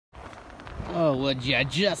Oh, would ya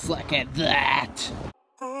just look at that?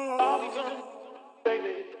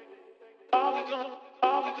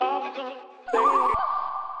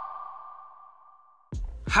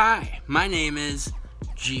 Hi, my name is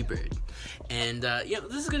G-Bird, and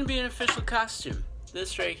this is gonna be an official costume.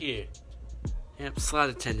 This right here. Yep, slot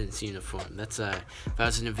attendant's uniform. That's if I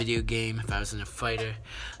was in a video game, if I was in a fighter,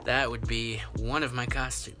 that would be one of my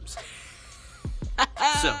costumes.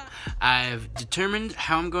 So, I've determined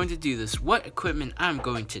how I'm going to do this, what equipment I'm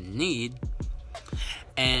going to need,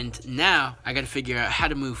 and now I gotta figure out how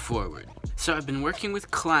to move forward. So I've been working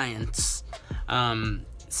with clients.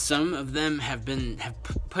 Some of them have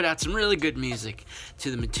put out some really good music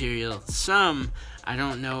to the material. Some, I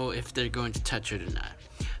don't know if they're going to touch it or not.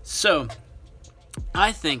 So,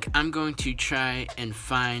 I think I'm going to try and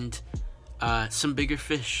find some bigger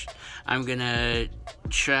fish. I'm gonna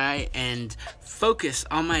try and focus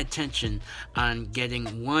all my attention on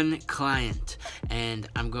getting one client, and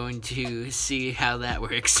I'm going to see how that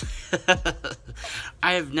works.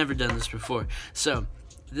 I have never done this before, so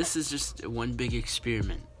this is just one big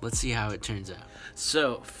experiment. Let's see how it turns out.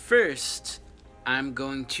 So first, I'm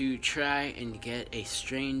going to try and get a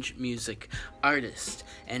strange music artist,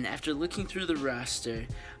 and after looking through the roster,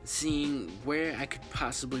 seeing where I could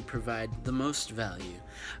possibly provide the most value,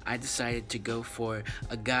 I decided to go for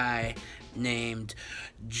a guy named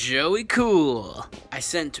Joey Cool. I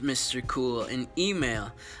sent Mr. Cool an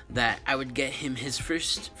email that I would get him his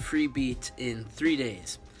first free beat in 3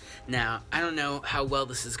 days. Now, I don't know how well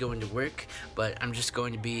this is going to work, but I'm just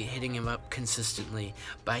going to be hitting him up consistently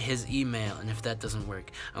by his email, and if that doesn't work,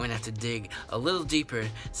 I'm going to have to dig a little deeper,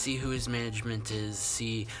 see who his management is,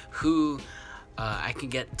 see who I can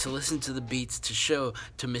get to listen to the beats to show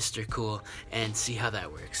to Mr. Cool, and see how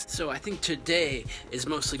that works. So I think today is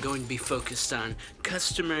mostly going to be focused on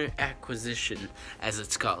customer acquisition, as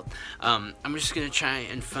it's called. I'm just going to try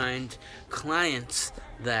and find clients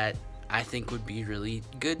that I think would be really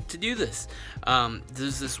good to do this.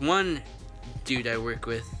 There's this one dude I work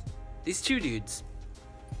with, these two dudes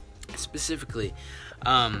specifically,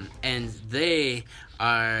 and they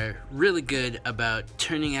are really good about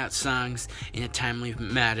turning out songs in a timely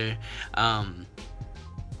manner,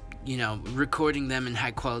 recording them in high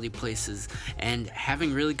quality places and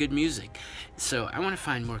having really good music. So I want to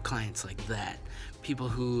find more clients like that. People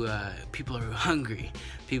who are hungry,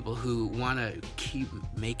 people who want to keep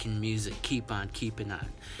making music, keep on keeping on,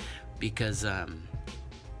 because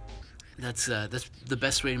that's the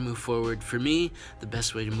best way to move forward for me, the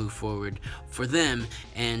best way to move forward for them,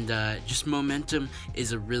 and just momentum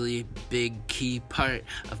is a really big key part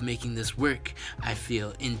of making this work, I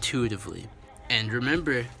feel, intuitively. And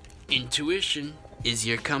remember, intuition is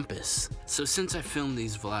your compass. So since I filmed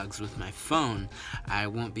these vlogs with my phone, I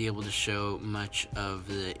won't be able to show much of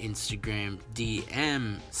the Instagram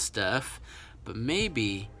DM stuff, but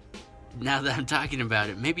maybe, now that I'm talking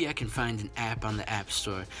about it, maybe I can find an app on the App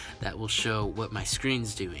Store that will show what my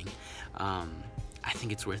screen's doing. I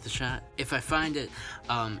think it's worth a shot. If I find it,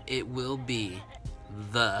 it will be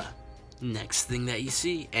the next thing that you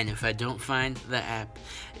see, and if I don't find the app,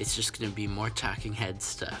 it's just gonna be more talking head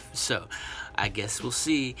stuff. So I guess we'll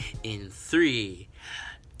see in 3,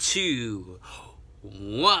 2,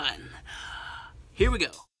 1. Here we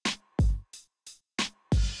go.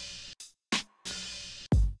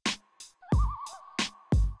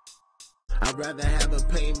 I'd rather have a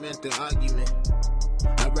payment than argument.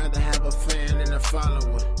 I'd rather have a fan than a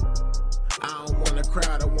follower. I don't want a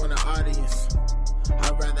crowd, I want an audience.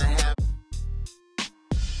 I'd rather have.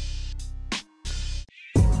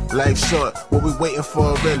 Life short, what we waiting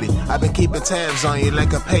for really? I've been keeping tabs on you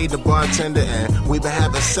like I paid the bartender, and we've been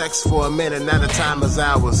having sex for a minute, now the time is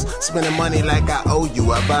ours. Spending money like I owe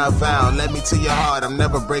you, I buy a vow. Let me to your heart, I'm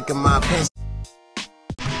never breaking my pencil.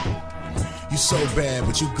 You so bad,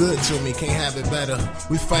 but you good to me, can't have it better.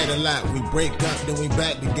 We fight a lot, we break up, then we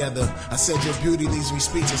back together. I said your beauty leaves me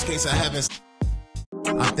speechless, case I haven't.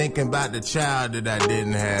 I'm thinking about the child that I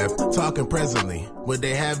didn't have. Talking presently, would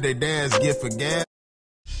they have their dad's gift for gas?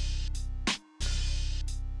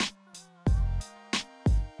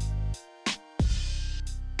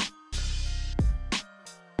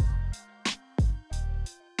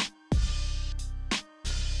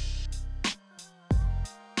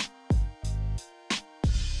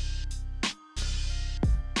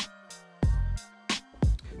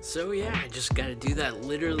 So yeah, I just gotta do that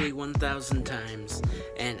literally 1,000 times,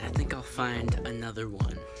 and I think I'll find another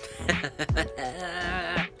one.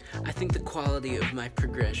 I think the quality of my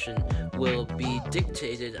progression will be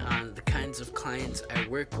dictated on the kinds of clients I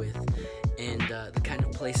work with and the kind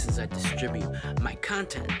of places I distribute my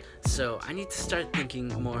content. So I need to start thinking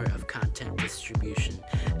more of content distribution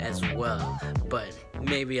as well, but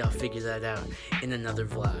maybe I'll figure that out in another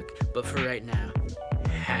vlog. But for right now,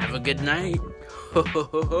 have a good night. Ho ho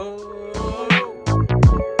ho ho.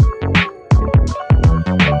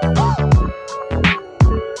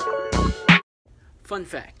 Fun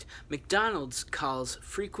fact, McDonald's calls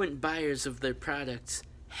frequent buyers of their products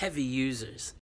heavy users.